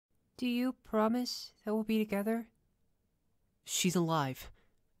Do you promise that we'll be together? She's alive,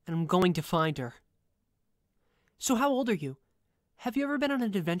 and I'm going to find her. So how old are you? Have you ever been on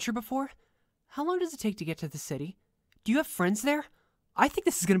an adventure before? How long does it take to get to the city? Do you have friends there? I think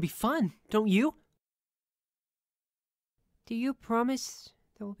this is going to be fun, don't you? Do you promise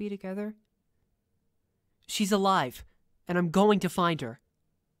that we'll be together? She's alive, and I'm going to find her.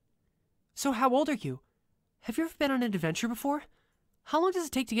 So how old are you? Have you ever been on an adventure before? How long does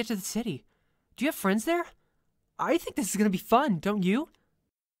it take to get to the city? Do you have friends there? I think this is going to be fun, don't you?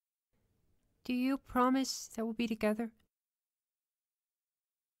 Do you promise that we'll be together?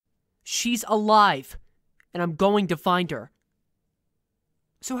 She's alive, and I'm going to find her.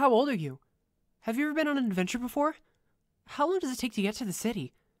 So how old are you? Have you ever been on an adventure before? How long does it take to get to the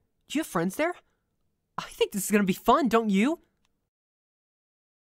city? Do you have friends there? I think this is going to be fun, don't you?